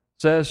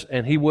 says,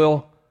 and he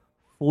will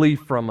flee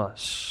from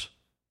us.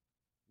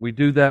 We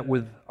do that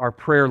with our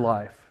prayer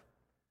life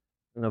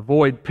and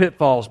avoid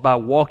pitfalls by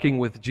walking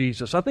with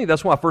Jesus. I think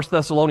that's why 1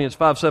 Thessalonians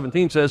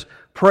 5:17 says,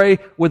 pray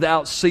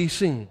without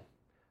ceasing.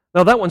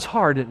 Now that one's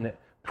hard, isn't it?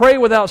 Pray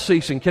without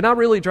ceasing. Can I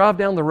really drive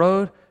down the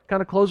road,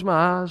 kind of close my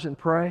eyes and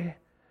pray?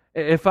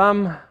 If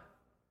I'm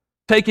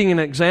taking an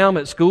exam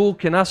at school,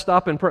 can I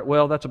stop and pray?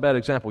 Well, that's a bad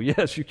example.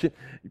 Yes, you can.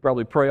 You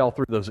probably pray all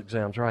through those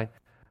exams, right?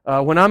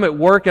 When I'm at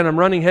work and I'm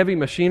running heavy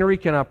machinery,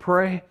 can I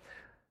pray?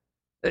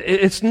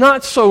 It's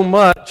not so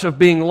much of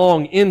being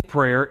long in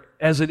prayer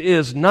as it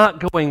is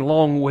not going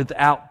long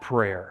without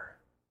prayer.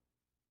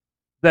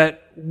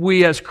 That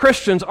we as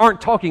Christians aren't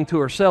talking to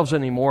ourselves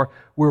anymore.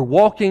 We're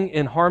walking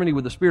in harmony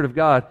with the Spirit of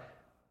God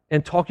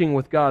and talking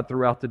with God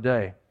throughout the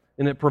day.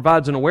 And it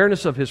provides an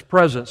awareness of His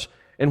presence.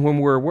 And when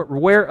we're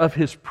aware of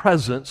His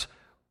presence,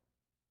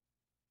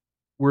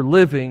 we're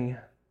living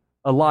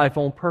a life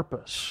on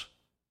purpose.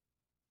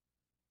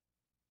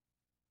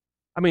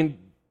 I mean,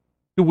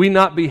 do we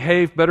not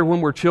behave better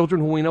when we're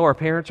children, when we know our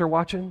parents are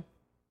watching?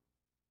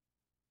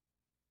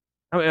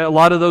 I mean, a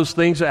lot of those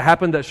things that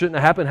happened that shouldn't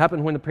have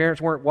happened when the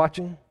parents weren't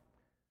watching.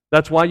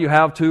 That's why you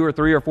have 2 or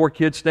 3 or 4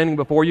 kids standing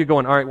before you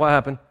going, all right, what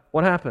happened?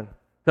 What happened?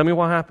 Tell me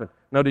what happened.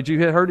 No, did you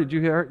hit her? Did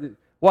you hit her?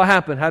 What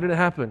happened? How did it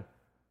happen?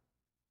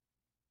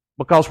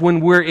 Because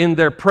when we're in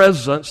their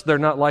presence, they're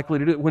not likely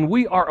to do it. When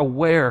we are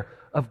aware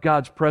of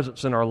God's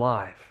presence in our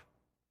life,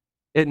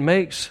 it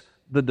makes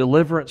the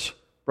deliverance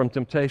from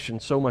temptation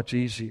so much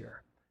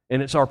easier.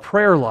 And it's our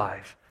prayer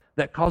life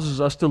that causes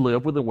us to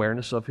live with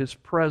awareness of His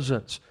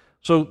presence.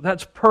 So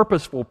that's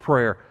purposeful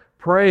prayer,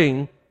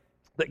 praying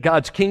that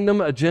God's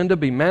kingdom agenda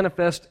be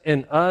manifest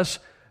in us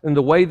in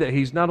the way that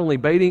He's not only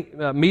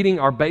meeting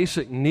our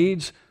basic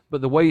needs,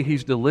 but the way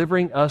He's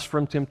delivering us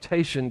from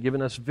temptation,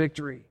 giving us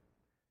victory.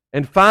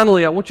 And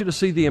finally, I want you to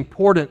see the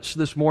importance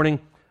this morning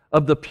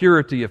of the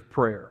purity of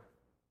prayer.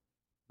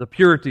 The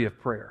purity of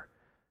prayer.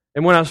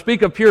 And when I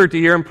speak of purity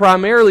here, I'm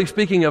primarily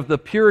speaking of the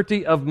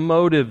purity of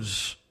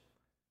motives.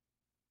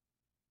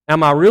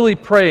 Am I really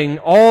praying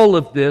all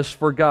of this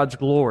for God's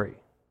glory?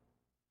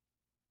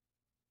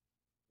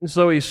 And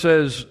so he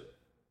says,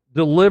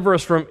 deliver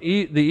us from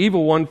the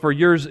evil one, for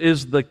yours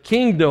is the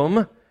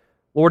kingdom.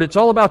 Lord, it's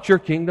all about your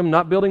kingdom,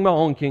 not building my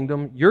own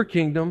kingdom, your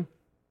kingdom.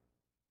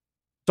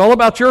 It's all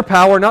about your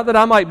power, not that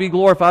I might be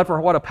glorified for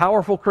what a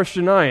powerful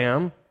Christian I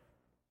am.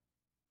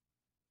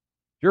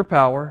 Your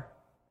power.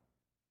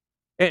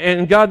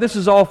 And God, this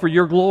is all for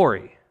your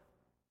glory.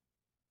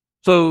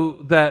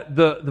 So that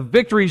the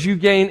victories you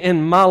gain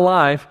in my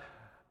life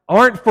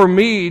aren't for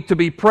me to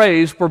be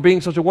praised for being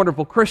such a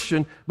wonderful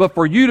Christian, but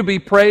for you to be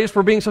praised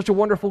for being such a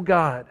wonderful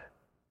God.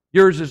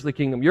 Yours is the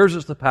kingdom. Yours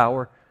is the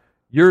power.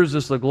 Yours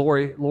is the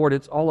glory. Lord,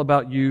 it's all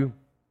about you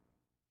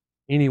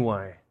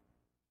anyway.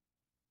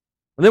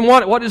 And then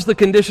what is the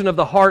condition of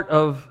the heart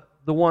of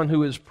the one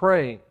who is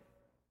praying?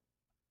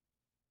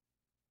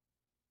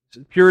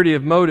 Purity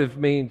of motive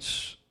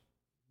means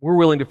we're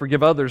willing to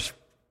forgive others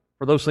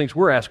for those things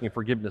we're asking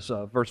forgiveness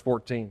of. Verse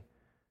 14.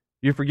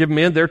 You forgive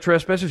men their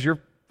trespasses,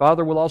 your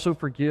Father will also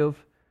forgive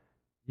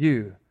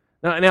you.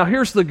 Now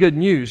here's the good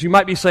news. You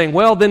might be saying,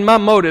 well, then my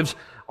motives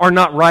are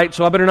not right,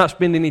 so I better not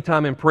spend any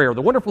time in prayer.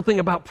 The wonderful thing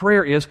about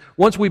prayer is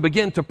once we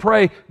begin to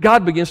pray,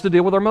 God begins to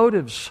deal with our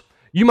motives.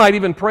 You might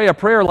even pray a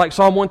prayer like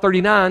Psalm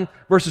 139,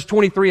 verses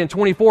 23 and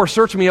 24.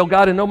 Search me, O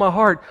God, and know my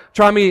heart.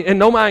 Try me and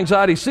know my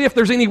anxiety. See if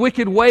there's any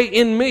wicked way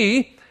in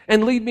me,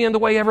 and lead me in the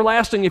way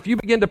everlasting. If you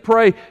begin to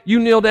pray, you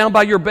kneel down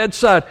by your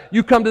bedside,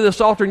 you come to this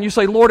altar and you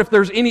say, Lord, if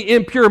there's any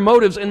impure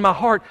motives in my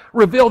heart,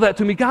 reveal that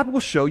to me. God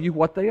will show you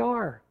what they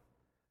are.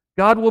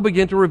 God will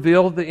begin to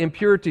reveal the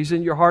impurities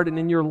in your heart and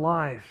in your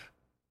life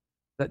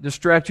that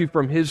distract you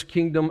from His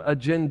kingdom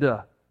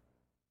agenda,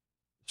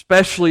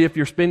 especially if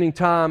you're spending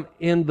time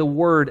in the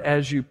Word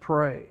as you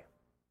pray.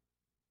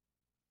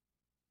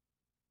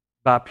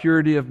 By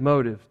purity of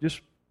motive, just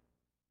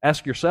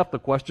ask yourself the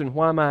question,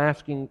 why am I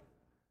asking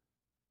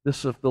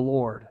this of the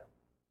Lord?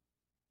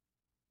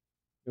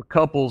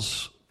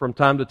 Couples from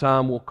time to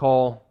time will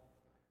call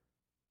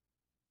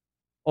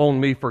on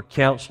me for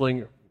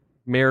counseling,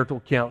 marital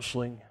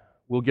counseling.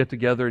 We'll get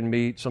together and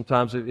meet.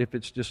 Sometimes if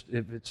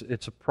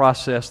it's a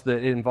process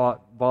that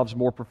involves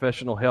more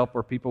professional help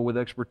or people with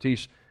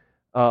expertise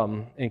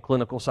in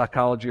clinical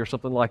psychology or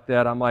something like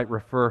that, I might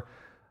refer.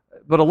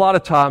 But a lot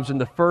of times in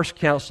the first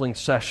counseling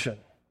session,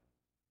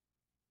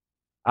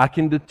 I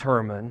can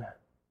determine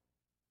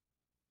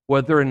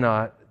whether or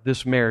not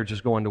this marriage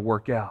is going to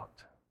work out.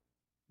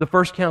 The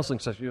first counseling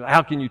session,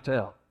 how can you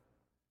tell?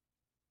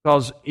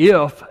 Because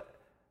if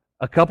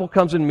a couple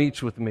comes and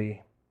meets with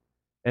me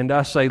and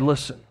I say,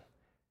 listen,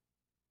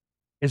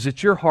 is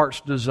it your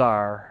heart's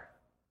desire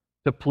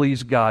to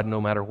please God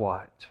no matter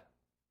what?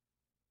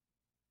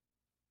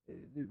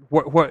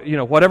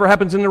 Whatever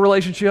happens in the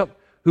relationship,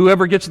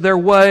 whoever gets their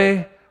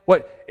way,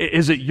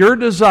 is it your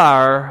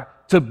desire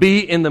to be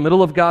in the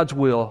middle of God's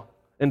will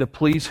and to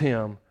please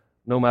Him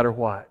no matter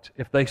what?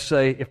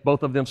 If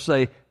both of them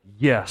say,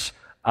 yes,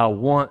 I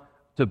want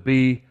to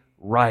be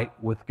right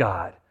with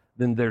God,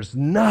 then there's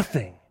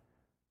nothing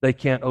they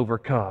can't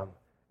overcome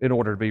in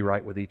order to be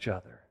right with each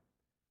other.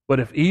 But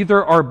if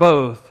either or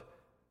both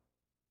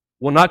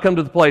will not come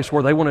to the place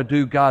where they want to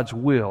do God's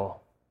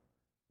will,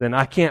 then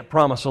I can't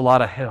promise a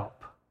lot of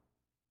help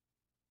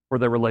for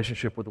their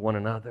relationship with one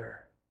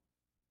another.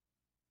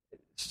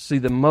 See,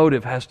 the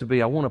motive has to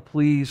be, I want to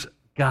please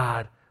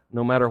God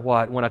no matter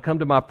what. When I come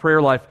to my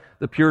prayer life,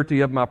 the purity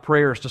of my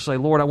prayer is to say,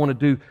 Lord, I want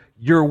to do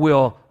your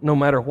will no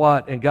matter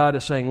what. And God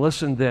is saying,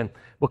 listen then,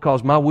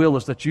 because my will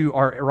is that you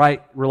are in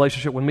right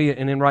relationship with me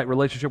and in right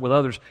relationship with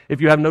others. If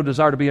you have no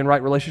desire to be in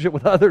right relationship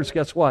with others,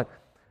 guess what?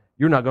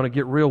 You're not going to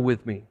get real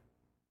with me.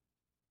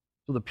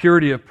 So the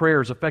purity of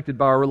prayer is affected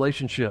by our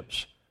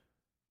relationships,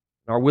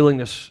 our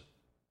willingness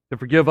to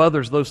forgive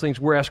others those things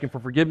we're asking for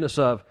forgiveness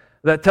of.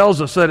 That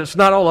tells us that it's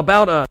not all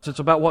about us. It's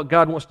about what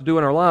God wants to do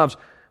in our lives.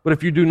 But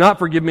if you do not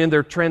forgive men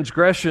their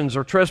transgressions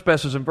or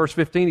trespasses, in verse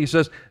 15 he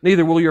says,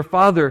 neither will your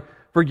Father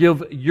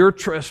forgive your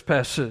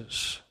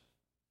trespasses.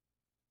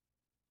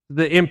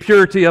 The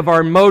impurity of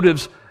our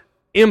motives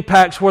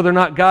impacts whether or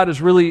not God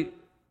is really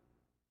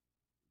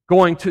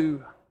going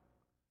to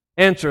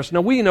answer us.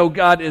 Now we know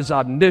God is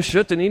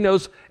omniscient and He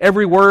knows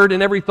every word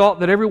and every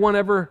thought that everyone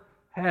ever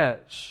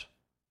has.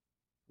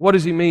 What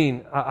does He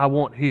mean, I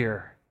won't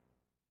hear?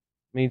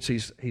 It means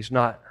He's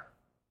not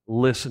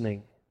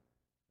listening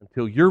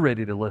until you're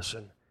ready to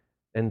listen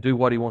and do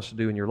what He wants to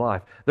do in your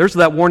life. There's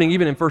that warning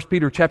even in 1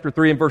 Peter chapter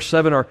 3 and verse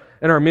 7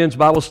 in our men's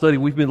Bible study.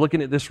 We've been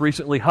looking at this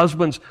recently.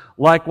 Husbands,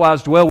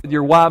 likewise, dwell with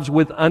your wives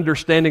with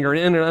understanding, or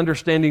in an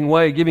understanding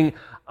way, giving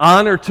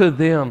honor to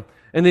them.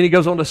 And then he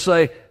goes on to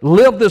say,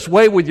 live this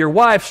way with your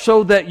wife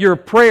so that your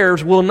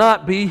prayers will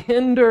not be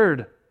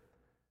hindered.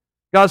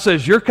 God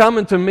says, you're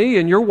coming to me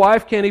and your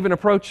wife can't even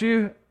approach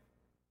you.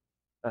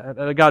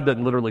 God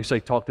doesn't literally say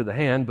talk to the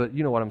hand, but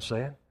you know what I'm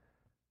saying.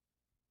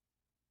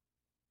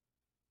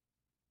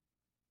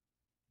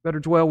 Better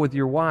dwell with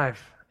your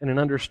wife in an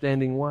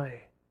understanding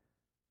way.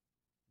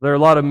 There are a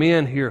lot of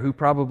men here who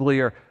probably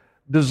are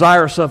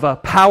desirous of a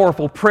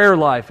powerful prayer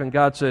life, and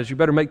God says, you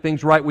better make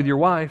things right with your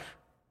wife,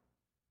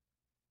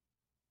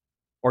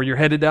 or you're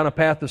headed down a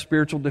path of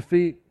spiritual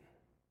defeat.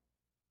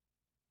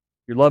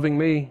 You're loving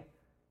me,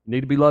 you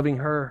need to be loving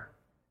her.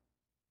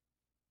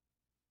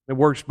 It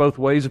works both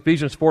ways.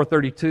 Ephesians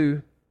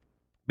 4:32,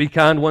 be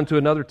kind one to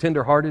another,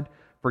 tender-hearted,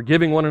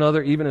 forgiving one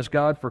another, even as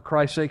God, for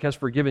Christ's sake, has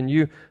forgiven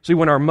you. See,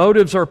 when our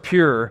motives are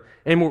pure,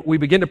 and we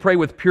begin to pray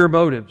with pure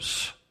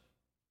motives,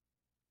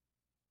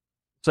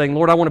 saying,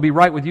 Lord, I want to be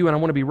right with you, and I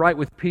want to be right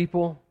with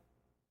people,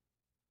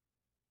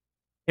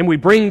 and we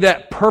bring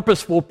that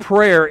purposeful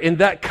prayer in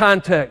that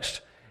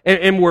context,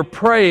 and we're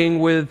praying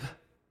with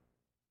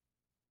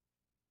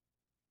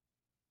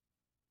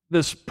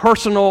this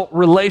personal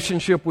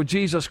relationship with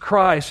Jesus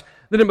Christ,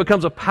 then it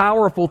becomes a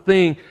powerful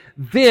thing.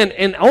 Then,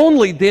 and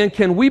only then,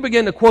 can we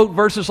begin to quote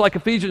verses like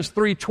Ephesians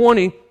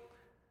 3:20,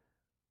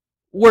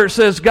 where it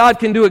says, God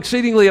can do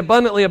exceedingly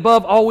abundantly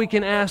above all we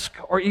can ask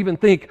or even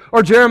think.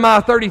 Or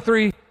Jeremiah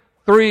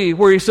 33:3,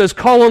 where he says,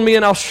 call on me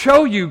and I'll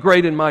show you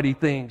great and mighty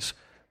things.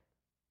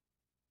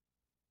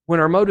 When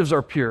our motives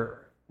are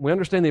pure, we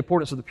understand the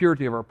importance of the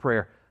purity of our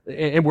prayer,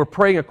 and we're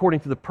praying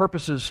according to the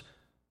purposes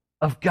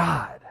of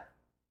God,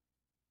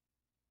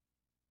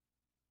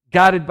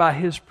 guided by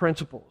His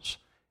principles,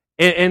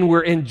 and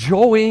we're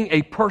enjoying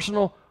a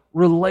personal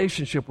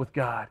relationship with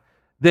God,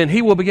 then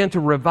He will begin to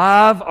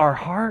revive our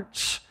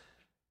hearts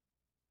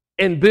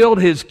and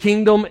build His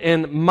kingdom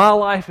in my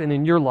life and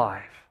in your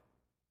life.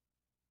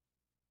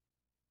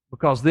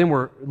 Because then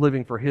we're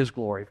living for His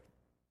glory,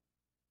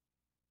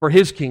 for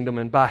His kingdom,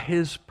 and by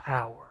His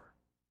power.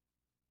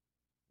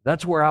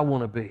 That's where I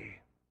want to be.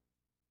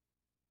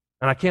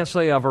 And I can't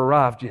say I've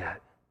arrived yet,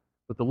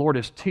 but the Lord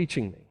is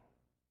teaching me,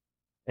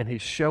 and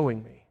He's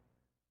showing me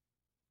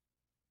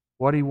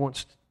what He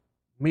wants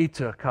me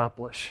to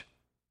accomplish,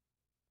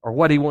 or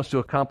what He wants to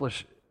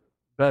accomplish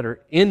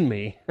better in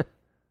me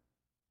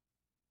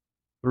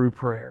through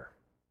prayer.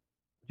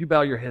 Would you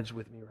bow your heads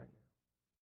with me right now?